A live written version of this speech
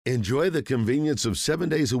Enjoy the convenience of 7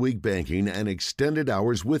 days a week banking and extended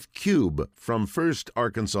hours with Cube from First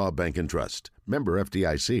Arkansas Bank and Trust. Member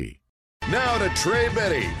FDIC. Now to Trey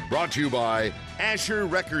Biddy, brought to you by Asher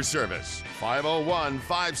Wrecker Service,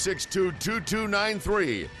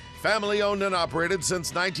 501-562-2293. Family owned and operated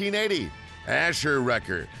since 1980. Asher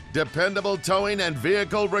Wrecker, dependable towing and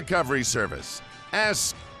vehicle recovery service.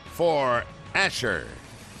 Ask for Asher.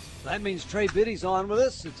 That means Trey Biddy's on with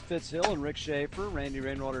us. It's Fitz Hill and Rick Schaefer. Randy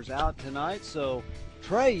Rainwater's out tonight. So,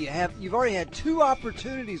 Trey, you've already had 2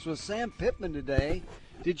 opportunities with Sam Pittman today.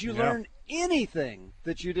 Did you learn anything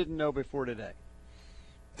that you didn't know before today?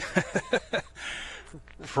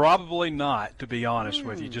 Probably not, to be honest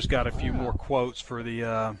with you. Just got a few more quotes for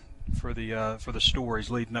the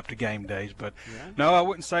stories leading up to game days. But no, I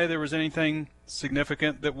wouldn't say there was anything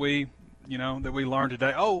significant that we learned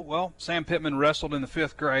today. Oh, well, Sam Pittman wrestled in the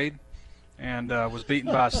 5th grade and was beaten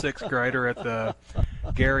by a 6th grader at the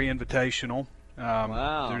Gary Invitational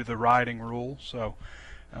due to the riding rule. So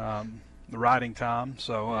the riding time.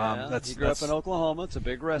 So he grew up in Oklahoma. It's a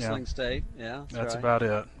big wrestling state. Yeah, that's about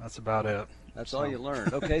it. That's about it. That's all you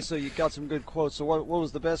learned. Okay, so you got some good quotes. So what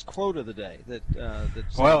was the best quote of the day?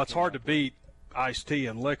 Well, it's hard to beat iced tea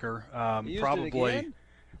and liquor. You used probably. It again?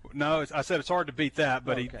 No, I said it's hard to beat that,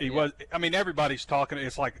 but he was. I mean, everybody's talking.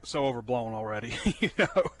 It's like so overblown already,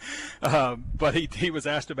 But he was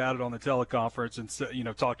asked about it on the teleconference and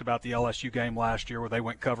talked about the LSU game last year where they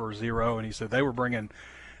went cover 0, and he said they were bringing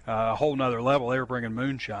a whole nother level. They were bringing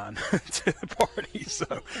moonshine to the party.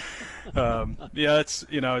 So,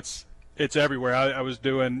 it's everywhere. I was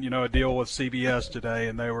doing a deal with CBS today,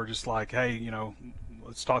 and they were just like, hey,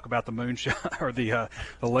 let's talk about the moonshine or the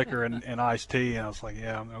liquor and iced tea. And I was like,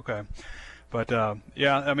 yeah, okay. But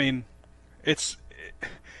I mean,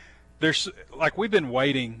 there's like we've been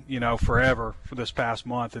waiting, forever for this past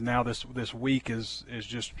month, and now this week is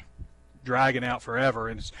just dragging out forever.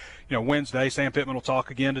 And it's Wednesday. Sam Pittman will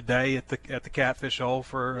talk again today at the Catfish Hole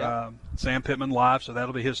for Sam Pittman Live, so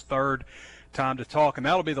that'll be his 3rd time to talk, and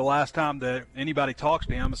that'll be the last time that anybody talks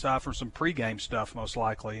to him aside from some pregame stuff, most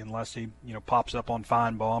likely, unless he pops up on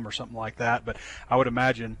Feinbaum or something like that. But I would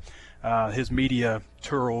imagine his media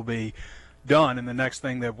tour will be done, and the next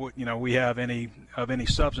thing that we have any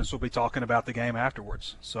substance will be talking about the game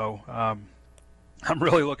afterwards. So I'm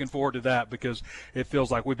really looking forward to that because it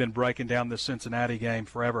feels like we've been breaking down this Cincinnati game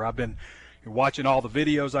forever. I've been watching all the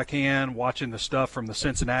videos I can, watching the stuff from the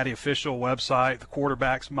Cincinnati official website, the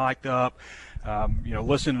quarterbacks mic'd up,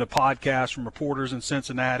 listening to podcasts from reporters in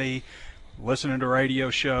Cincinnati, listening to radio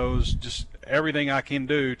shows, just everything I can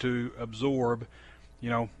do to absorb,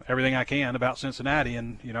 everything I can about Cincinnati.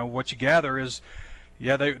 And, what you gather is,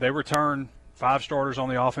 they return 5 starters on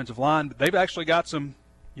the offensive line, but they've actually got some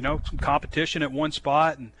competition at one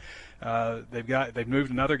spot, and they've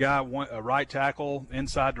moved another guy, a right tackle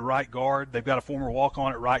inside to right guard. They've got a former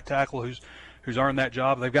walk-on at right tackle who's earned that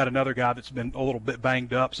job. They've got another guy that's been a little bit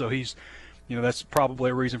banged up, so he's, that's probably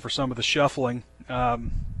a reason for some of the shuffling.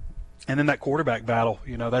 And then that quarterback battle,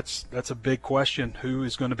 that's a big question. Who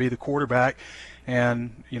is going to be the quarterback,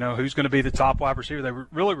 and who's going to be the top wide receiver? They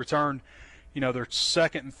really returned their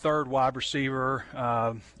 2nd and 3rd wide receiver,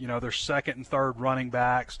 their 2nd and 3rd running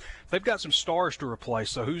backs. They've got some stars to replace,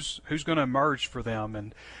 so who's going to emerge for them?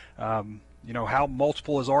 And, how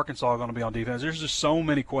multiple is Arkansas going to be on defense? There's just so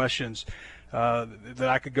many questions that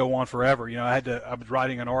I could go on forever. I was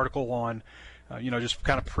writing an article on, just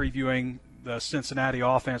kind of previewing the Cincinnati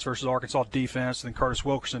offense versus Arkansas defense, and then Curtis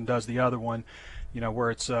Wilkerson does the other one,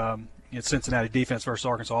 where it's Cincinnati defense versus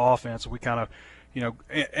Arkansas offense. We kind of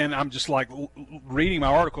and I'm just like reading my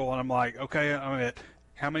article, and I'm like, okay, I'm at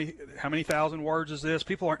how many thousand words is this?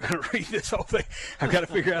 People aren't going to read this whole thing. I've got to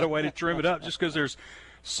figure out a way to trim it up just because there's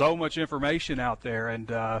so much information out there.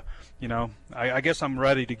 And, I guess I'm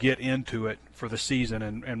ready to get into it for the season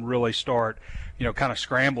and really start, kind of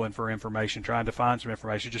scrambling for information, trying to find some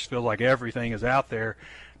information. It just feels like everything is out there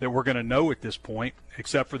that we're going to know at this point,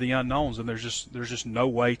 except for the unknowns. And there's just no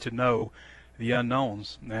way to know the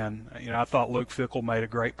unknowns. And, I thought Luke Fickell made a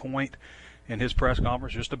great point in his press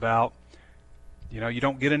conference just about, you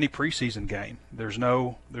don't get any preseason game. There's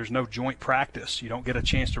no joint practice. You don't get a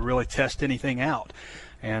chance to really test anything out.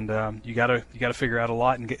 And you gotta figure out a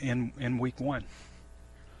lot in week 1.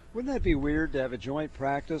 Wouldn't that be weird to have a joint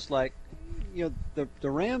practice? Like, the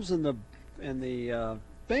Rams and the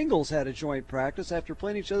Bengals had a joint practice after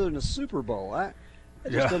playing each other in the Super Bowl.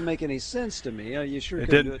 It just doesn't make any sense to me. You sure it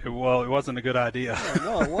couldn't didn't. do it. Well, it wasn't a good idea.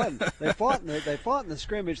 No, it wasn't. They fought in the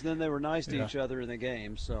scrimmage, and then they were nice to each other in the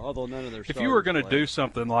game. So, although none of their if you were going to do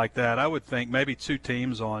something like that, I would think maybe 2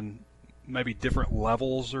 teams on maybe different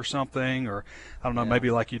levels or something, or I don't know, Yeah.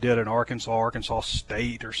 maybe like you did in Arkansas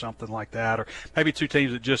State or something like that, or maybe two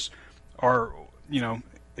teams that just are,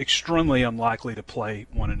 extremely unlikely to play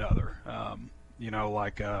one another.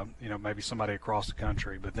 Maybe somebody across the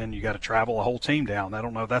country, but then you got to travel a whole team down. I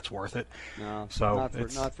don't know if that's worth it. No, so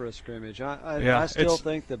not for a scrimmage. I still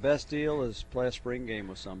think the best deal is play a spring game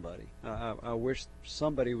with somebody. I wish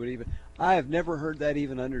somebody would even. I have never heard that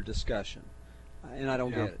even under discussion, and I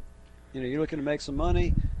don't get it. You're looking to make some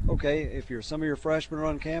money. Okay, if some of your freshmen are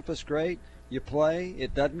on campus, great. You play.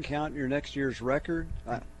 It doesn't count in your next year's record.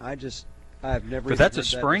 I've never. But that's a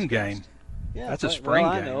spring game. Yeah, that's a spring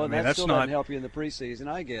game. I know, and that that's still not doesn't help you in the preseason.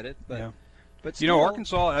 I get it, but but you know, still,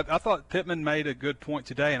 Arkansas. I thought Pittman made a good point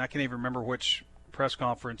today, and I can't even remember which press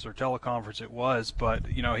conference or teleconference it was. But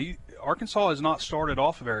Arkansas has not started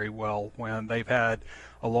off very well when they've had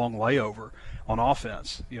a long layover on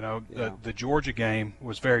offense. The Georgia game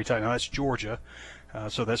was very tight. Now that's Georgia.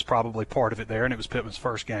 So that's probably part of it there, and it was Pittman's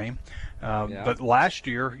first game. But last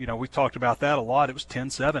year, we talked about that a lot. It was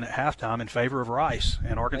 10-7 at halftime in favor of Rice,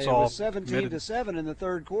 and Arkansas. It was 17-7 in the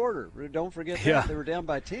third quarter. Don't forget that they were down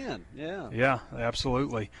by 10. Yeah,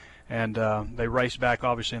 absolutely. And they raced back,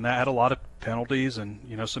 obviously, and that had a lot of penalties and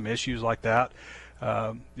some issues like that.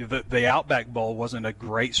 The Outback Bowl wasn't a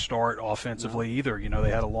great start offensively either.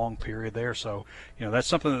 They had a long period there. So, that's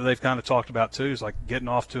something that they've kind of talked about too, is like getting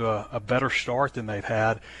off to a better start than they've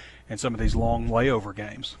had in some of these long layover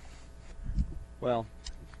games. Well,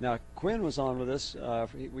 now Quinn was on with us.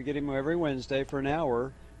 We get him every Wednesday for an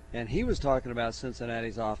hour, and he was talking about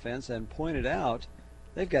Cincinnati's offense and pointed out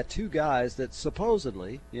they've got two guys that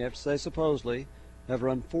supposedly, you have to say supposedly, have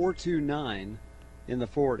run 4.29 in the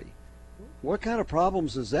 40. What kind of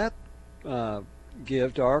problems does that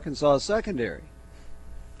give to Arkansas secondary?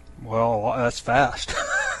 Well, that's fast.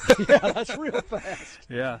 Yeah, that's real fast.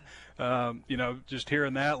 Yeah. Just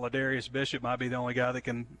hearing that, Ladarius Bishop might be the only guy that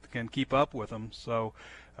can keep up with them. So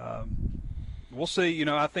we'll see.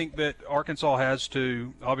 I think that Arkansas has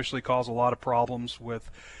to obviously cause a lot of problems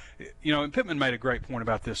with, and Pittman made a great point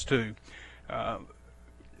about this too.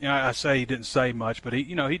 I say he didn't say much, but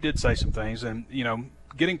he did say some things, and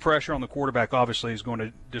getting pressure on the quarterback obviously is going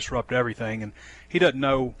to disrupt everything, and he doesn't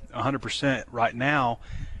know 100% right now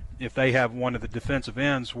if they have one of the defensive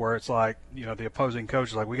ends where it's like, the opposing coach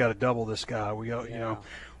is like, we got to double this guy.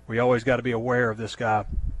 We always got to be aware of this guy.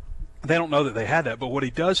 They don't know that they had that, but what he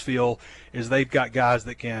does feel is they've got guys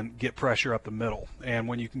that can get pressure up the middle, and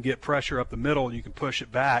when you can get pressure up the middle and you can push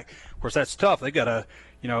it back, of course that's tough. They got a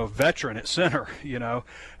veteran at center,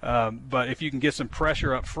 but if you can get some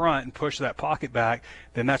pressure up front and push that pocket back,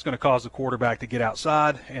 then that's going to cause the quarterback to get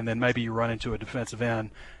outside, and then maybe you run into a defensive end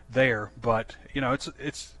there. But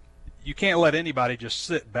it's you can't let anybody just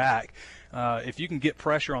sit back. If you can get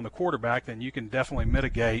pressure on the quarterback, then you can definitely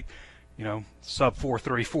mitigate sub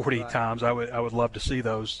 4.3 40 times. I would love to see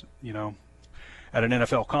those, at an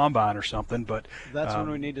NFL combine or something. But that's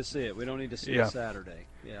when we need to see it. We don't need to see it Saturday.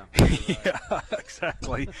 Yeah. Yeah,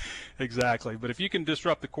 exactly. But if you can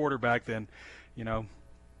disrupt the quarterback, then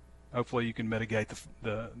hopefully you can mitigate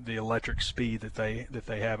the electric speed that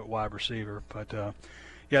they have at wide receiver. But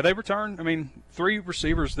they return. I mean, three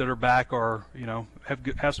receivers that are back are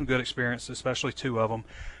have some good experience, especially two of them.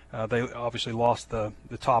 They obviously lost the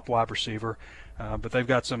top wide receiver, but they've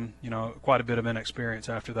got some, quite a bit of inexperience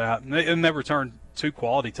after that. And they've returned two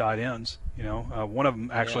quality tight ends. One of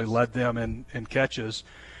them actually led them in catches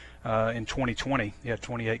in 2020. He had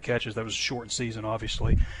 28 catches. That was a shortened season,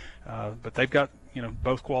 obviously. But they've got,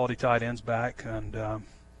 both quality tight ends back and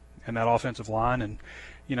that offensive line and,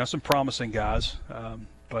 some promising guys,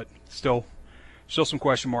 but still some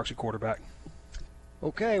question marks at quarterback.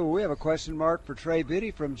 Okay, well, we have a question mark for Trey Biddy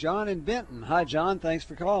from John in Benton. Hi, John. Thanks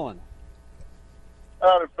for calling.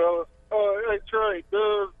 Howdy, fellas. Hey, Trey,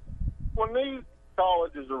 when these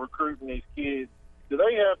colleges are recruiting these kids, do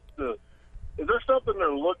they have to – is there something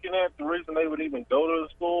they're looking at, the reason they would even go to the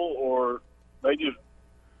school, or they just,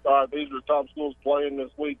 all right, these are top schools playing this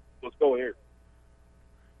week, let's go here?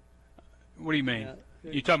 What do you mean?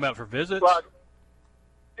 You talking about for visits? Like,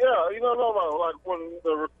 no. Like when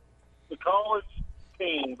the college –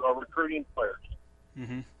 teams are recruiting players.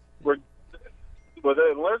 Mm-hmm. But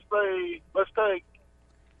then let's take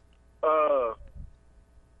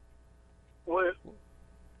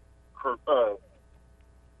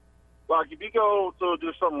like if you go to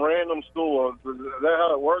just some random school, is that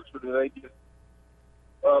how it works, or do they just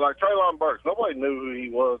like Traylon Burks? Nobody knew who he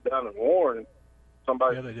was down in Warren.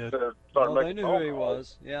 Somebody they did. They knew who he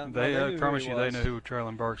was. Yeah, I promise you, they knew who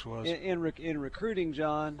Traylon Burks was. In recruiting,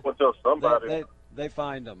 John, somebody. They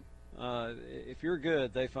find them. If you're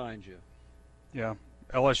good, they find you. Yeah.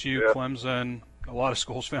 LSU, Yeah. Clemson, a lot of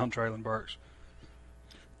schools found Traylon Burks.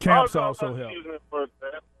 Camps I was also help. using it for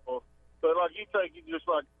example, but like you take it just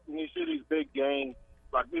like when you see these big games,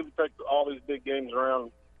 like we would take all these big games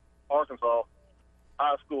around Arkansas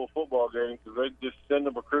high school football games, because they just send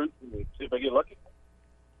them recruits and see if they get lucky.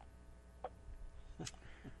 I'm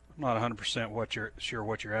not 100% sure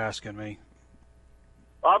what you're asking me.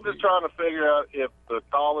 I'm just trying to figure out if the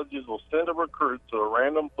colleges will send a recruit to a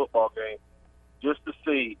random football game just to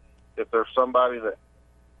see if there's somebody that,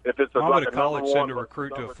 if it's Why like would a college send a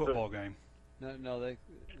recruit to a football game? No, the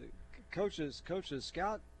coaches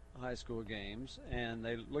scout high school games, and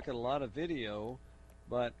they look at a lot of video,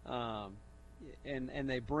 but and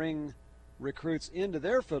they bring recruits into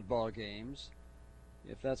their football games,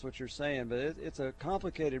 if that's what you're saying. But it's a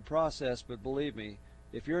complicated process. But believe me,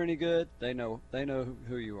 if you're any good, they know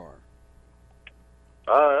who you are.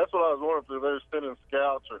 That's what I was wondering, if they're sending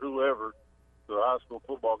scouts or whoever to a high school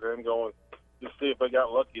football game, going just see if they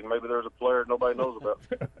got lucky and maybe there's a player nobody knows about.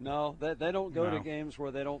 No, they don't go to games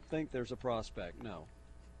where they don't think there's a prospect. No.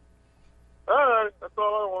 All right, that's all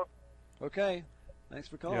I want. Okay. Thanks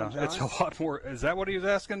for calling, Yeah, John. it's a lot more. Is that what he was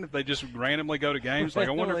asking? If they just randomly go to games? Like,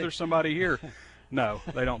 I wonder if there's somebody here. No,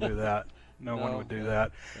 they don't do that. No one would do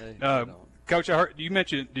that. They don't. Coach, I heard you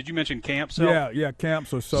mentioned. Did you mention camps? Yeah,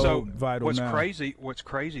 camps are so vital what's now. What's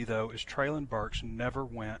crazy though is Traylon Burks never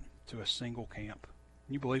went to a single camp.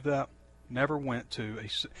 Can you believe that? Never went to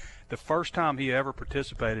the first time he ever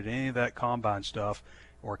participated in any of that combine stuff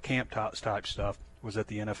or camp type stuff was at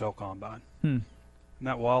the NFL Combine. Isn't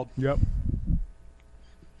that wild? Yep.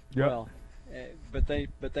 Well, but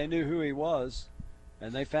they knew who he was,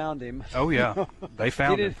 and they found him. Oh yeah, they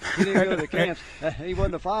found him. He didn't go to the camps. He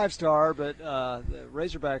wasn't a 5-star, but the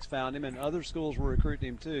Razorbacks found him, and other schools were recruiting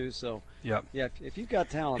him too. So yeah, if you've got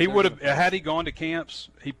talent, he would have had he gone to camps.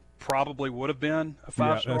 He probably would have been a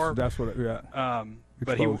 5-star. Yeah, that's what.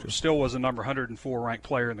 But he still was a number 104 ranked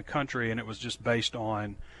player in the country, and it was just based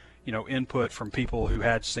on, input from people who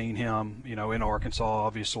had seen him, in Arkansas,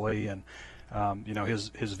 obviously, and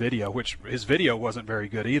his video, which his video wasn't very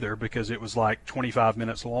good either because it was like 25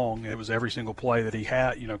 minutes long. It was every single play that he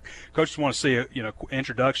had. Coaches want to see a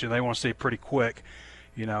introduction. They want to see a pretty quick,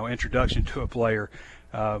 introduction to a player.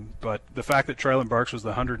 But the fact that Traylon Burks was the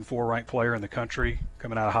 104 ranked player in the country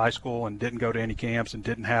coming out of high school and didn't go to any camps and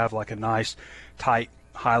didn't have like a nice, tight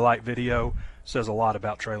highlight video says a lot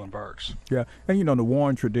about Traylon Burks. Yeah, and the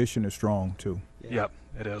Warren tradition is strong too. Yeah. Yep,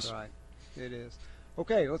 it is. Right, it is.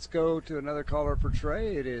 Okay, let's go to another caller for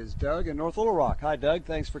Trey. It is Doug in North Little Rock. Hi, Doug.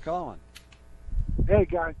 Thanks for calling. Hey,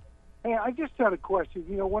 guys. Hey, I just had a question.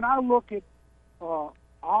 When I look at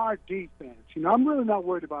our defense, I'm really not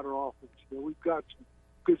worried about our offense. We've got some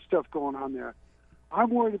good stuff going on there. I'm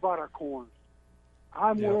worried about our corners.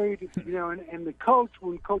 I'm worried, and the coach,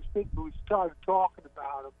 when Coach Biddy started talking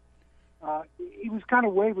about him, he was kind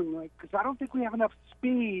of wavering, because I don't think we have enough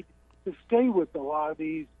speed to stay with a lot of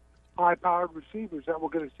these high-powered receivers that we're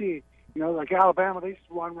going to see. Like Alabama, they just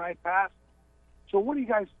run right past. So what do you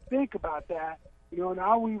guys think about that? And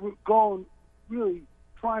how we go and really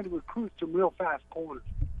trying to recruit some real fast corners.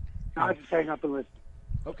 I just hang up and listen.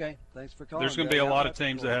 Okay, thanks for calling. There's going to be a lot of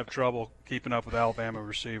teams that have trouble keeping up with Alabama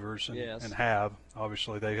receivers, and have.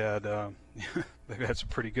 Obviously, they've had some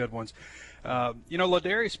pretty good ones.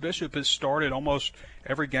 Ladarius Bishop has started almost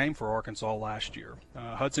every game for Arkansas last year.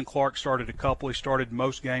 Hudson Clark started a couple. He started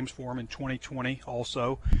most games for him in 2020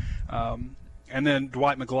 also. And then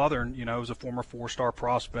Dwight McGlothern, is a former 4-star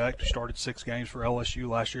prospect. He started 6 games for LSU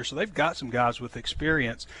last year. So they've got some guys with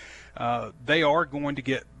experience. They are going to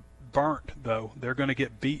get burnt, though. They're going to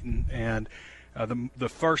get beaten. And the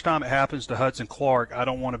first time it happens to Hudson Clark, I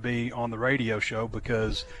don't want to be on the radio show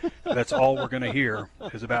because that's all we're going to hear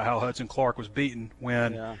is about how Hudson Clark was beaten,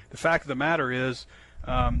 when the fact of the matter is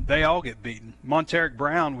they all get beaten. Monteric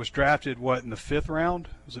Brown was drafted, in the 5th round?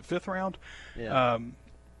 Was it 5th round? Yeah.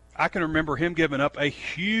 I can remember him giving up a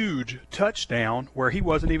huge touchdown where he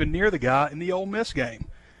wasn't even near the guy in the Ole Miss game.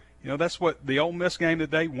 That's what the Ole Miss game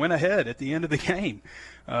that they went ahead at the end of the game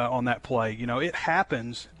on that play. It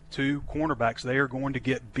happens to cornerbacks. They are going to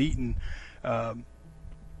get beaten. But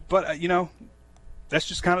that's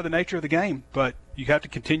just kind of the nature of the game. But you have to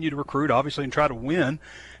continue to recruit, obviously, and try to win.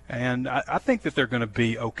 And I think that they're going to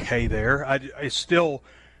be okay there. It's still,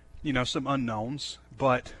 some unknowns,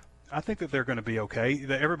 but I think that they're going to be okay.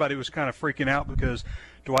 Everybody was kind of freaking out because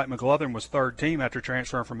Dwight McGlothern was 3rd team after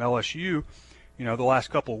transferring from LSU, the last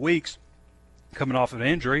couple of weeks coming off of an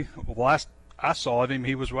injury. Well, the last I saw of him,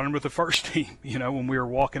 he was running with the 1st team, when we were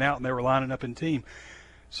walking out and they were lining up in team.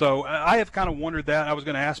 So I have kind of wondered that. I was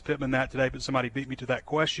going to ask Pittman that today, but somebody beat me to that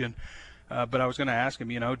question. But I was going to ask him,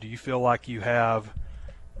 do you feel like you have,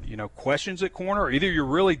 questions at corner? Either you're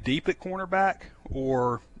really deep at cornerback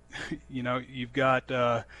or, you've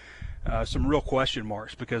got some real question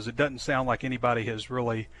marks, because it doesn't sound like anybody has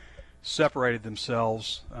really separated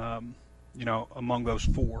themselves, among those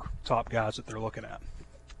 4 top guys that they're looking at.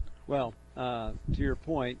 Well, to your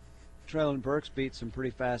point, Traylon Burks beat some pretty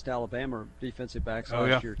fast Alabama defensive backs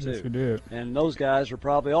last year, too. Yes, he did. And those guys are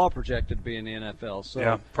probably all projected to be in the NFL. So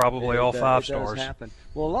yeah, probably all 5 stars. It does happen.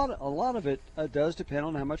 Well, a lot of it does depend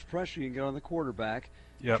on how much pressure you can get on the quarterback.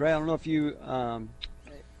 Yep. Trey, I don't know if you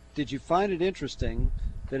did you find it interesting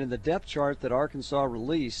that in the depth chart that Arkansas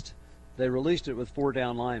released, they released it with 4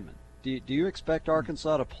 down linemen. Do you expect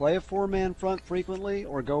Arkansas to play a 4-man front frequently,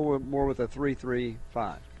 or go more with a 3-3-5?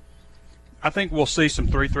 I think we'll see some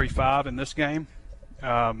 3-3-5 in this game.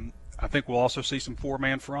 I think we'll also see some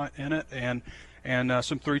 4-man front in it, and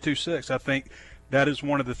some 3-2-6. I think that is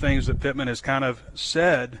one of the things that Pittman has kind of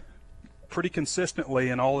said pretty consistently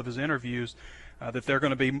in all of his interviews, that they're going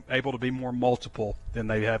to be able to be more multiple than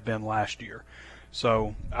they have been last year.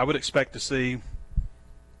 So I would expect to see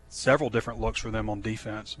several different looks for them on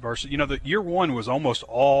defense versus, the year 1 was almost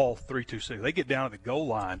all 3-2-6. They get down to the goal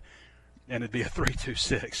line and it'd be a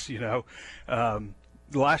 3-2-6,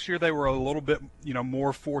 Last year they were a little bit,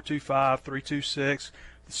 more 4-2-5, 3-2-6,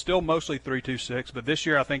 still mostly 3-2-6, but this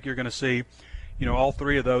year I think you're going to see, all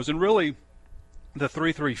 3 of those. And really the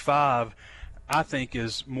 3-3-5 I think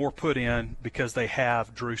is more put in because they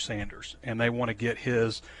have Drew Sanders and they want to get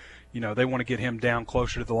his, they want to get him down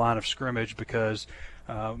closer to the line of scrimmage because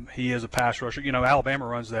he is a pass rusher. Alabama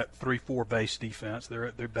runs that 3-4 base defense.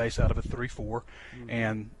 They're based out of a 3-4,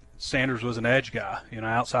 and Sanders was an edge guy,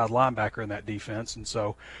 outside linebacker in that defense, and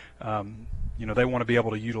so, they want to be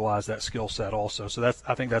able to utilize that skill set also. So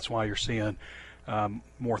I think that's why you're seeing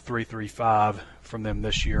more 3-3-5 from them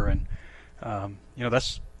this year, and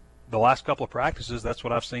that's the last couple of practices. That's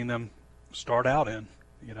what I've seen them start out in,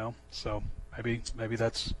 So maybe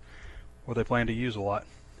that's what they plan to use a lot.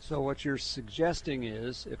 So what you're suggesting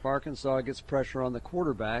is, if Arkansas gets pressure on the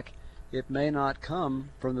quarterback, it may not come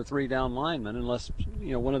from the 3 down linemen unless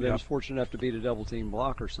one of them is fortunate enough to beat a double team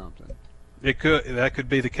block or something. That could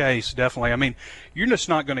be the case, definitely. I mean, you're just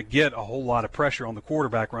not going to get a whole lot of pressure on the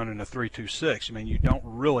quarterback running a 3-2-6. I mean, you don't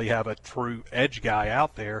really have a true edge guy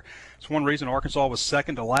out there. It's one reason Arkansas was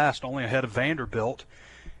second to last, only ahead of Vanderbilt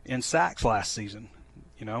in sacks last season.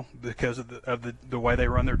 Because of the way they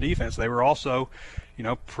run their defense. They were also,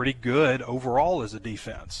 pretty good overall as a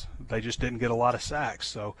defense. They just didn't get a lot of sacks.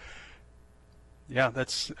 So, yeah,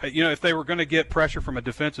 that's if they were going to get pressure from a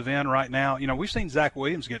defensive end right now, we've seen Zach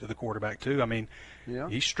Williams get to the quarterback too. I mean,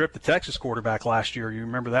 he stripped the Texas quarterback last year. You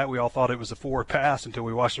remember that? We all thought it was a forward pass until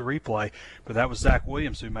we watched the replay, but that was Zach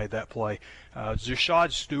Williams who made that play.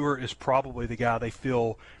 Jashad Stewart is probably the guy they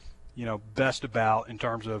feel best about in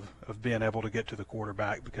terms of being able to get to the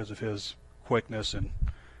quarterback because of his quickness and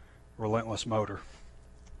relentless motor.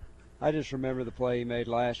 I just remember the play he made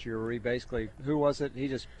last year where he basically, who was it? He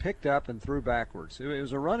just picked up and threw backwards. It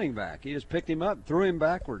was a running back. He just picked him up and threw him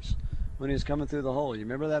backwards when he was coming through the hole. You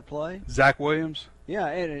remember that play? Zach Williams? Yeah,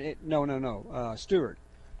 Stewart.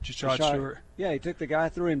 Jashad Stewart? Yeah, he took the guy,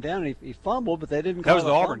 threw him down, and he fumbled, but they didn't call it a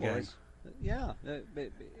fumble. That was the Auburn game. Yeah,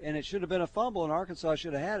 and it should have been a fumble, and Arkansas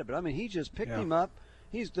should have had it. But, I mean, he just picked him up.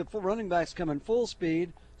 The running back's coming full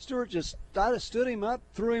speed. Stewart just stood him up,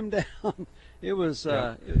 threw him down. It was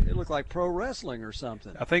it looked like pro wrestling or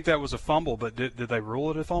something. I think that was a fumble, but did they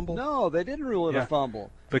rule it a fumble? No, they didn't rule it a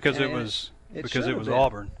fumble. Because it was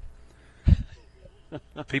Auburn.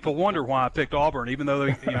 People wonder why I picked Auburn, even though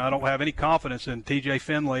I don't have any confidence in T.J.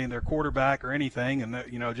 Finley and their quarterback or anything, and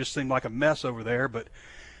it just seemed like a mess over there. But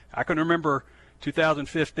I can remember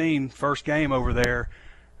 2015 first game over there.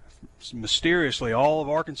 Mysteriously, all of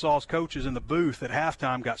Arkansas's coaches in the booth at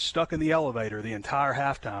halftime got stuck in the elevator the entire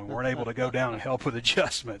halftime, weren't able to go down and help with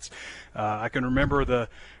adjustments. I can remember the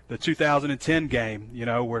 2010 game,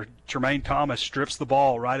 where Tremaine Thomas strips the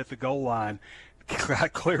ball right at the goal line.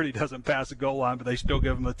 Clearly doesn't pass the goal line, but they still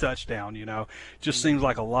give him a touchdown. Just seems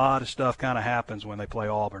like a lot of stuff kind of happens when they play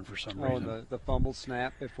Auburn for some reason. The fumble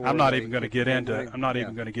snap before. I'm not even going to get into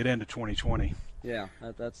 2020. Yeah,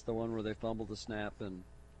 that's the one where they fumbled the snap and.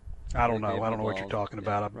 I don't know what you're talking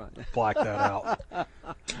about. I blacked that out.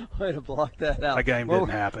 Way to block that out. That game didn't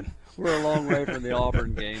happen. We're a long way from the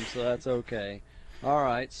Auburn game, so that's okay. All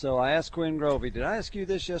right, so I asked Quinn Grovey. Did I ask you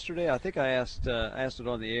this yesterday? I think I asked it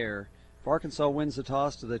on the air. If Arkansas wins the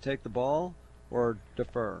toss, do they take the ball or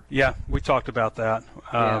defer? Yeah, we talked about that.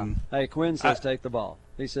 Hey, Quinn says take the ball.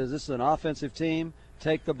 He says this is an offensive team.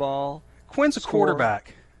 Take the ball. Quinn's a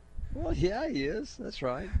quarterback. Well, yeah, he is. That's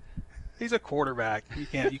right. He's a quarterback. You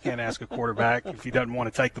can't ask a quarterback if he doesn't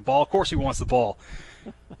want to take the ball. Of course he wants the ball.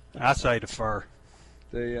 I say defer.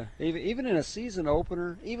 Even in a season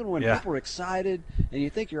opener, even when people are excited and you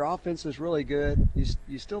think your offense is really good,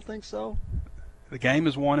 you still think so? The game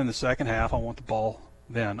is won in the second half. I want the ball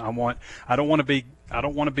then. I don't want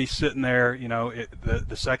to be sitting there,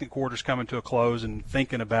 the second quarter's coming to a close and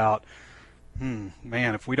thinking about,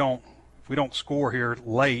 man, if we don't score here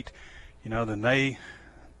late, then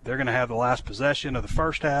they're going to have the last possession of the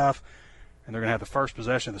first half and they're going to have the first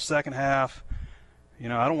possession of the second half. I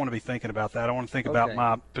don't want to be thinking about that. I want to think about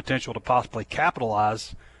my potential to possibly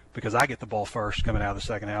capitalize because I get the ball first coming out of the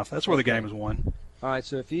second half. That's where the game is won. All right,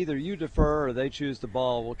 so if either you defer or they choose the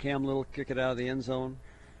ball, will Cam Little kick it out of the end zone?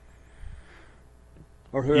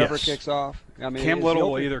 Or whoever kicks off? I mean, Cam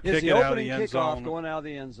Little will either kick it out of the end zone. Going out of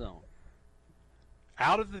the end zone.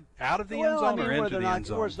 Out of the end zone or into the end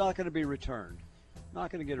zone? Or it's not going to be returned. Not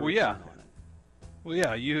going to get a return on it. Well,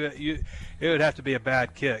 yeah, it would have to be a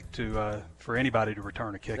bad kick for anybody to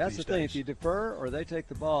return a kick. That's these the thing. days. If you defer or they take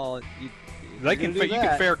the ball, you can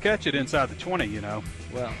fair catch it inside the 20.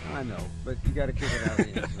 Well, I know, but you got to kick it out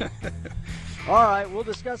of the end zone. All right, we'll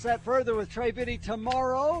discuss that further with Trey Biddy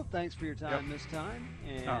tomorrow. Thanks for your time this time.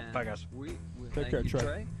 And bye, guys. Thank you,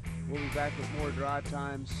 Trey. We'll be back with more Drive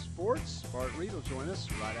Time Sports. Bart Reed will join us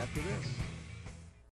right after this.